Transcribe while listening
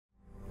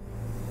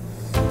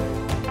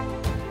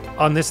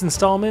On this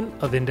installment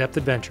of In-Depth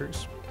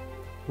Adventures,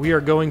 we are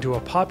going to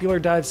a popular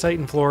dive site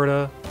in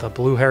Florida, the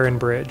Blue Heron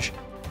Bridge.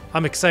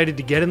 I'm excited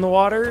to get in the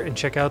water and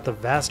check out the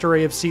vast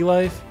array of sea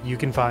life you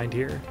can find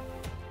here.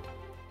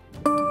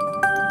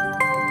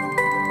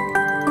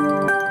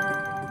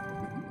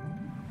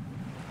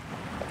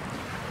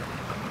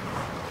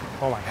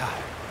 Oh my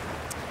God.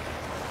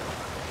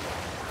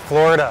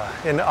 Florida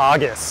in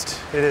August.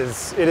 It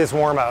is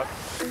warm out.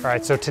 All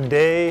right, so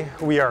today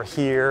we are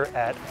here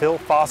at Phil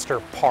Foster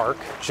Park,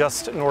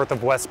 just north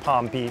of West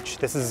Palm Beach.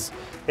 This is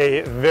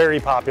a very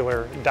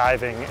popular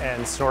diving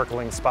and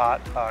snorkeling spot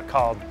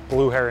called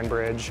Blue Heron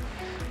Bridge.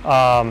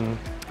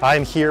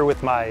 I'm here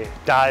with my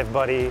dive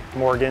buddy,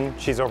 Morgan.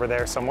 She's over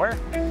there somewhere.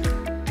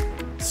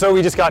 So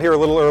we just got here a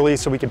little early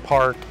so we could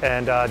park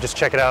and just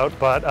check it out.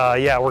 But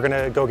yeah, we're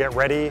gonna go get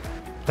ready.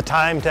 The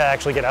time to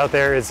actually get out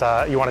there is,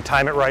 you want to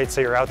time it right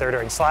so you're out there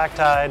during slack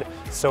tide.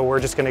 So we're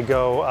just going to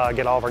go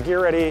get all of our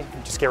gear ready,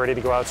 just get ready to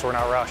go out so we're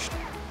not rushed.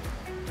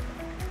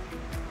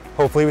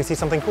 Hopefully we see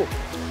something cool.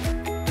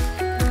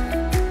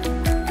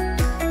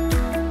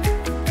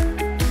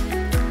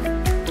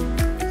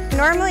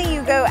 Normally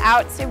you go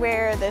out to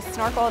where the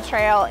snorkel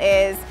trail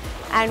is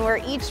and where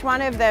each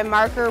one of the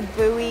marker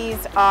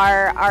buoys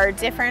are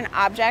different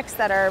objects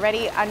that are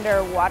already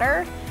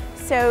underwater.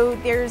 So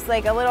there's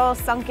like a little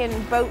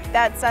sunken boat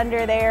that's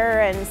under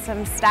there and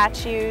some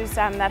statues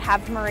that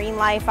have marine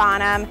life on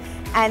them.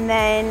 And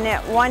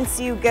then once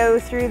you go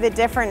through the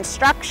different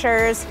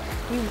structures,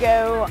 you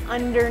go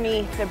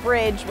underneath the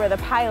bridge where the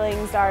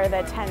pilings are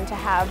that tend to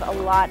have a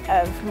lot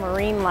of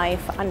marine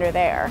life under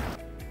there.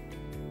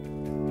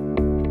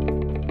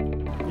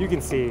 You can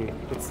see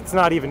it's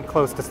not even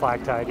close to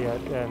slack tide yet,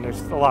 and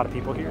there's a lot of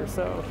people here,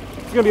 so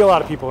there's gonna be a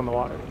lot of people in the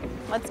water.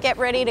 Let's get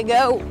ready to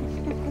go.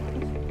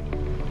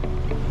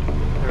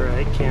 All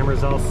right,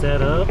 camera's all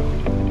set up.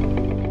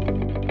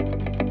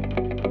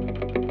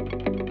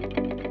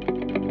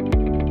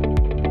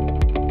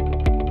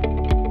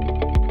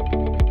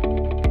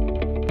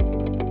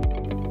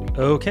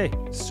 Okay,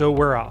 so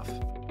we're off.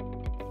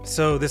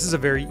 So this is a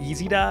very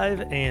easy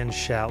dive and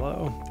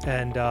shallow,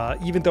 and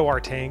even though our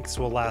tanks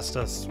will last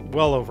us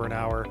well over an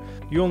hour,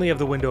 you only have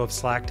the window of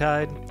slack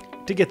tide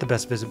to get the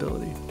best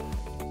visibility.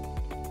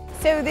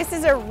 So this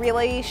is a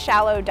really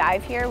shallow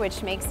dive here,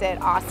 which makes it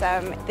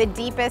awesome. The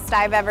deepest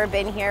I've ever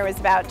been here was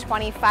about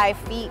 25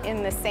 feet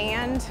in the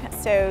sand.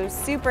 So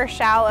super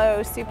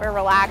shallow, super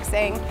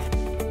relaxing.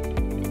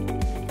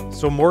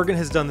 So Morgan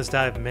has done this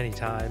dive many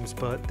times,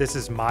 but this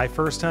is my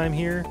first time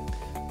here.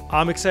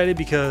 I'm excited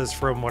because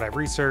from what I've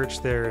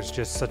researched, there's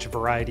just such a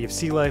variety of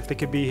sea life that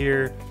could be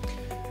here.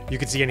 You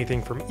could see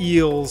anything from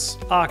eels,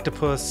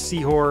 octopus,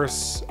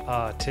 seahorse,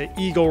 to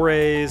eagle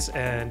rays,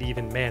 and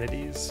even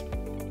manatees.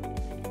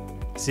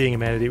 Seeing a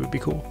manatee would be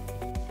cool.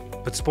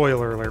 But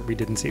spoiler alert, we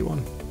didn't see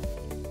one.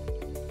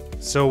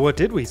 So what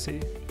did we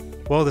see?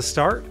 Well, to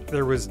start,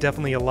 there was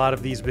definitely a lot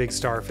of these big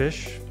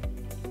starfish.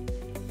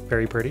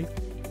 Very pretty.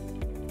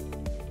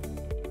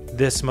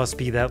 This must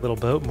be that little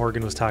boat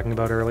Morgan was talking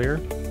about earlier.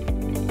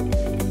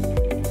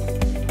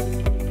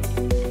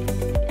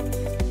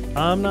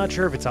 I'm not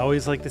sure if it's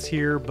always like this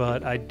here,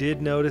 but I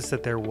did notice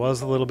that there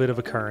was a little bit of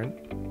a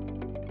current.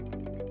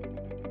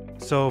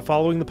 So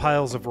following the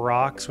piles of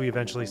rocks, we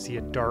eventually see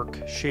a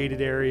dark shaded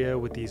area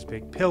with these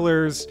big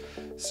pillars.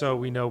 So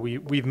we know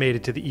we've made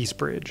it to the East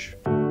Bridge.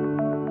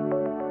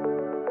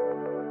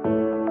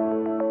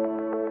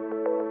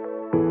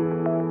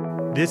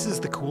 This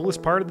is the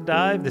coolest part of the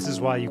dive. This is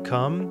why you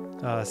come.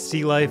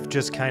 Sea life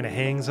just kind of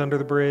hangs under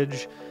the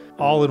bridge,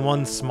 all in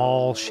one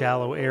small,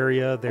 shallow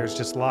area. There's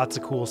just lots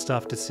of cool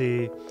stuff to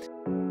see.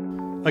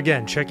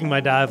 Again, checking my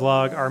dive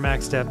log, our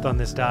max depth on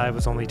this dive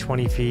was only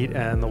 20 feet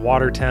and the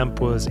water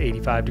temp was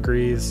 85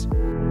 degrees.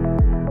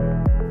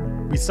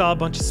 We saw a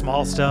bunch of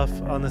small stuff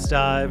on this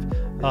dive,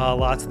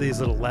 lots of these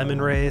little lemon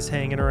rays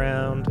hanging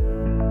around.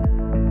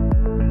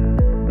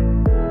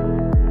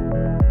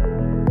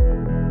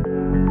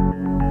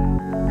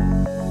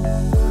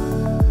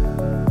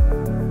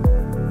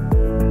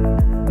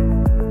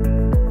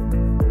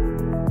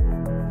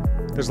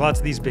 There's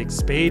lots of these big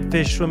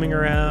spadefish swimming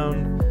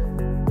around.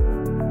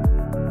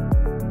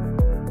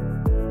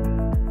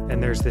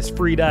 And there's this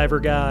free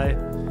diver guy.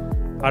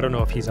 I don't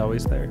know if he's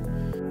always there.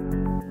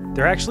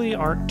 There actually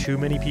aren't too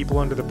many people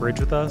under the bridge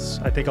with us.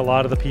 I think a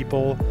lot of the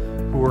people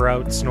who are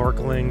out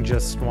snorkeling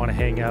just want to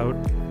hang out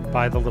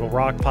by the little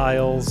rock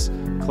piles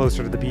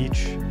closer to the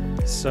beach.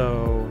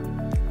 So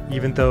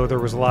even though there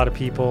was a lot of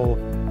people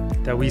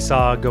that we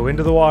saw go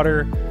into the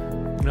water,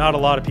 not a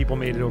lot of people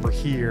made it over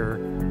here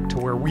to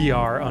where we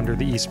are under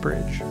the East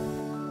Bridge.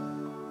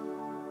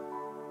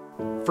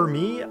 For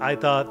me, I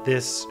thought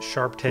this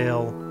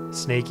sharp-tail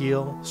snake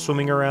eel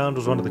swimming around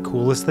was one of the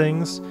coolest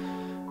things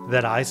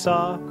that I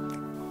saw.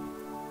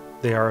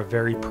 They are a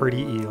very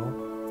pretty eel.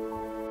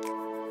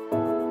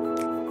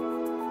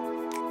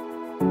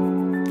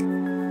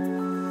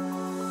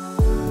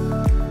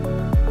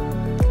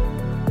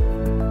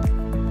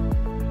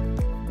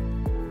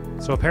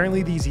 So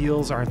apparently these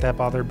eels aren't that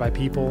bothered by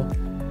people,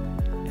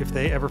 if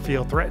they ever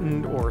feel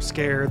threatened or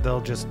scared,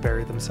 they'll just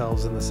bury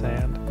themselves in the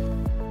sand.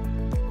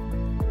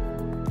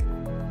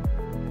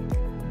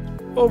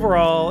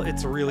 Overall,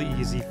 it's a really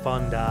easy,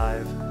 fun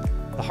dive.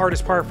 The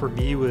hardest part for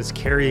me was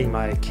carrying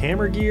my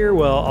camera gear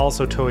while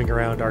also towing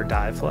around our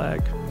dive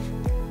flag.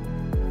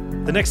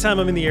 The next time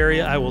I'm in the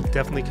area, I will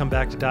definitely come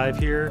back to dive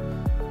here.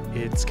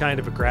 It's kind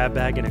of a grab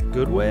bag in a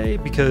good way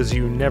because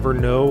you never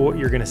know what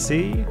you're gonna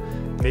see.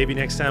 Maybe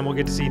next time we'll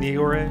get to see an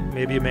eagle ray,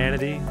 maybe a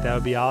manatee. That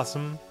would be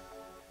awesome.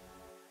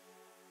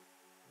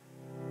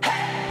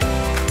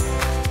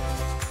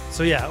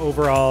 So yeah,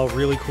 overall,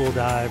 really cool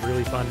dive,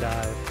 really fun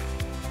dive.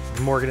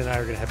 Morgan and I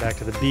are gonna head back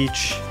to the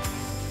beach.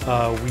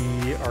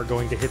 We are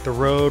going to hit the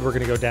road. We're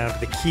gonna go down to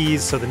the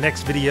Keys. So the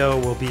next video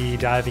will be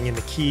diving in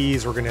the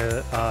Keys. We're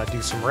gonna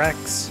do some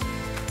wrecks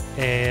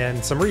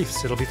and some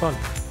reefs. It'll be fun.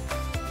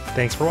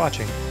 Thanks for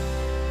watching.